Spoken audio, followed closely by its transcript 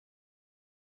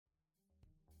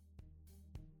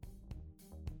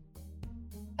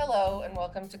Hello, and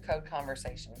welcome to Code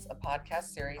Conversations, a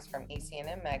podcast series from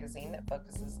EC&M magazine that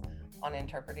focuses on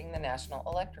interpreting the National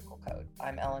Electrical Code.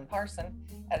 I'm Ellen Parson,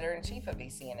 editor-in-chief of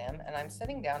EC&M, and I'm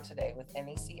sitting down today with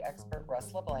NEC expert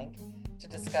Russ LeBlanc to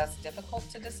discuss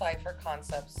difficult-to-decipher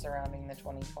concepts surrounding the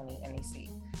 2020 NEC,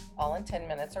 all in 10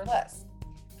 minutes or less.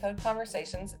 Code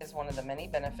Conversations is one of the many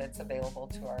benefits available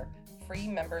to our free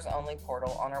members-only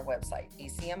portal on our website,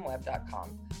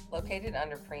 ecmweb.com, located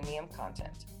under Premium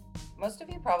Content. Most of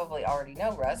you probably already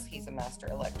know Russ. He's a master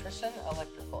electrician,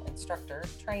 electrical instructor,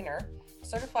 trainer,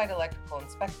 certified electrical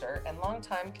inspector, and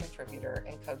longtime contributor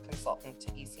and code consultant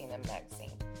to EC&M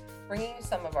magazine, bringing you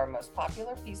some of our most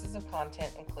popular pieces of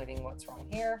content, including What's Wrong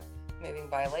Here, moving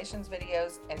violations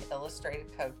videos, and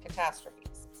illustrated code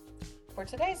catastrophes. For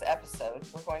today's episode,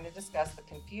 we're going to discuss the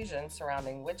confusion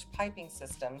surrounding which piping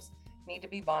systems need to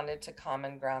be bonded to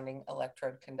common grounding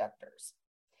electrode conductors.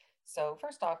 So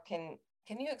first off, can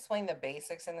you explain the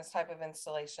basics in this type of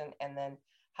installation and then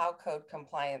how code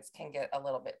compliance can get a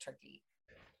little bit tricky?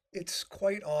 It's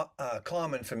quite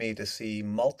common for me to see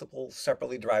multiple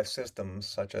separately derived systems,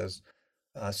 such as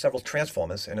several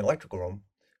transformers in an electrical room,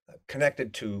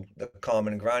 connected to the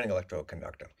common grounding electrode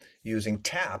conductor, using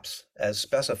taps as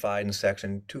specified in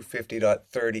section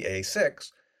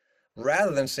 250.30A6,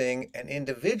 rather than seeing an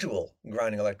individual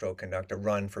grounding electrode conductor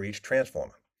run for each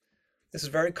transformer. This is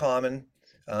very common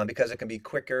because it can be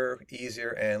quicker,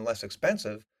 easier, and less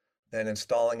expensive than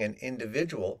installing an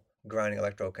individual grounding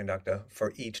electrode conductor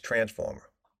for each transformer.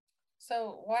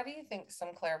 So why do you think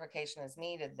some clarification is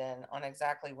needed then on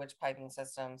exactly which piping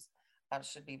systems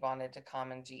should be bonded to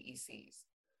common GECs?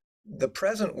 The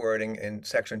present wording in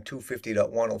section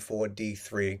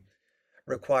 250.104D3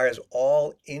 requires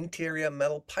all interior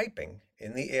metal piping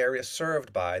in the area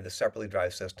served by the separately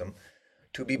derived system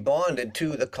to be bonded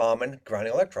to the common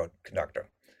grounding electrode conductor,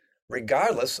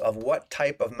 regardless of what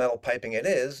type of metal piping it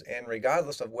is, and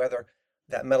regardless of whether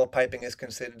that metal piping is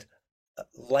considered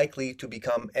likely to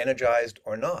become energized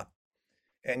or not.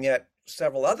 And yet,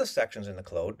 several other sections in the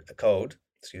code,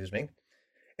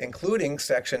 including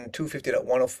section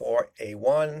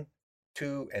 250.104A1,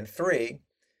 2, and 3,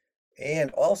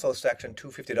 and also section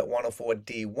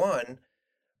 250.104D1,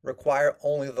 require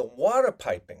only the water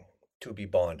piping to be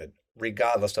bonded,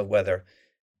 regardless of whether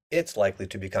it's likely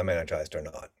to become energized or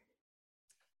not.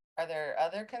 Are there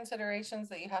other considerations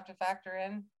that you have to factor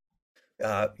in?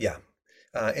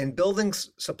 In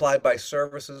buildings supplied by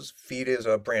services, feeders,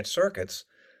 or branch circuits,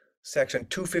 section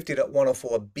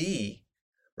 250.104B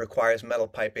requires metal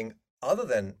piping other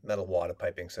than metal water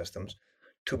piping systems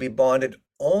to be bonded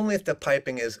only if the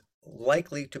piping is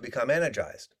likely to become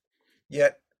energized.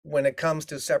 Yet, when it comes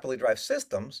to separately derived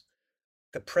systems,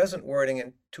 the present wording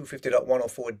in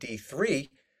 250.104D3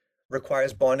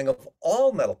 requires bonding of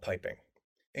all metal piping,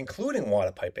 including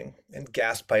water piping and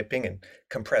gas piping and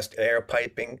compressed air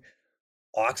piping,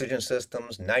 oxygen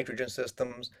systems, nitrogen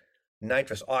systems,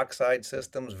 nitrous oxide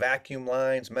systems, vacuum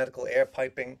lines, medical air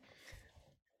piping,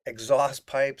 exhaust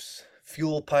pipes,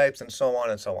 fuel pipes, and so on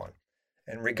and so on.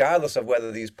 And regardless of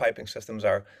whether these piping systems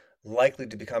are likely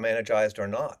to become energized or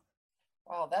not.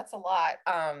 Wow, that's a lot.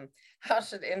 How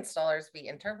should installers be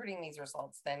interpreting these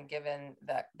results then, given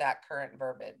that current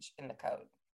verbiage in the code?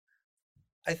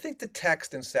 I think the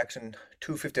text in section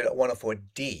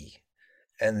 250.104D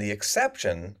and the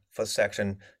exception for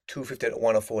section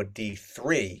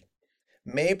 250.104D3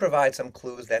 may provide some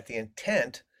clues that the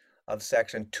intent of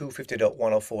section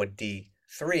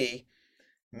 250.104D3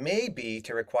 may be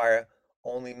to require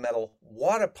only metal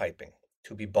water piping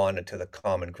to be bonded to the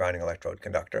common grounding electrode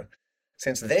conductor,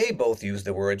 since they both use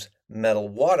the words metal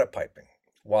water piping,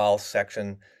 while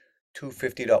section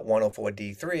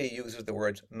 250.104D3 uses the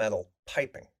words metal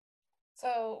piping.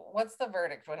 So what's the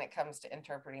verdict when it comes to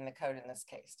interpreting the code in this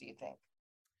case, do you think?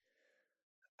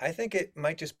 I think it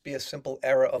might just be a simple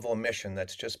error of omission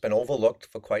that's just been overlooked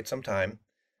for quite some time.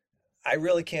 I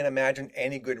really can't imagine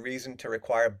any good reason to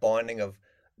require bonding of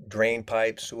drain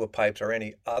pipes, sewer pipes, or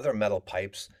any other metal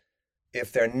pipes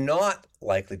if they're not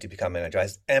likely to become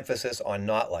energized, emphasis on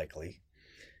not likely.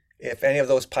 If any of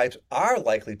those pipes are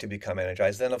likely to become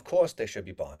energized, then of course they should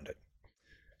be bonded.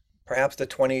 Perhaps the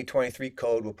 2023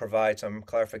 code will provide some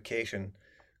clarification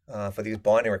for these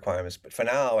bonding requirements, but for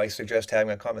now I suggest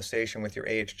having a conversation with your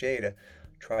AHJ to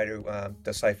try to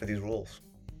decipher these rules.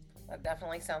 That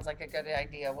definitely sounds like a good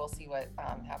idea. We'll see what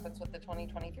happens with the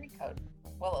 2023 code.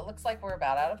 Well, it looks like we're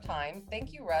about out of time.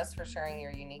 Thank you, Russ, for sharing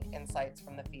your unique insights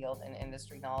from the field and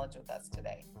industry knowledge with us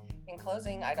today. In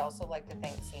closing, I'd also like to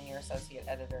thank Senior Associate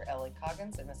Editor Ellie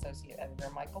Coggins and Associate Editor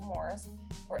Michael Morris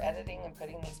for editing and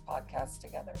putting these podcasts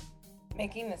together.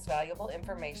 making this valuable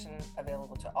information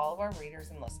available to all of our readers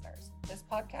and listeners. This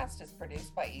podcast is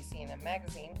produced by EC&M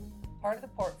Magazine, part of the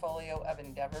portfolio of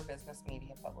Endeavor Business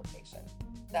Media Publication.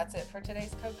 That's it for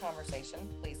today's Code Conversation.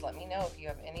 Please let me know if you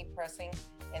have any pressing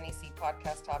NEC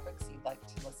podcast topics you'd like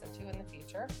to listen to in the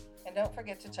future. And don't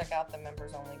forget to check out the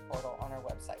members-only portal on our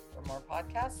website for more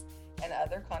podcasts and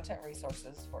other content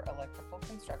resources for electrical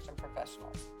construction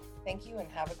professionals. Thank you and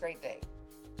have a great day.